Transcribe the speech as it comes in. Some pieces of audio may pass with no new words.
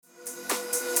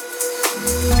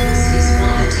This is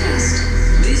not a test.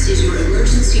 This is your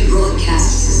emergency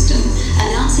broadcast system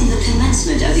announcing the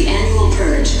commencement of the annual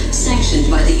Purge sanctioned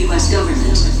by the U.S.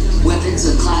 government. Weapons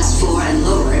of Class 4 and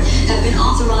lower have been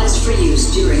authorized for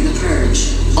use during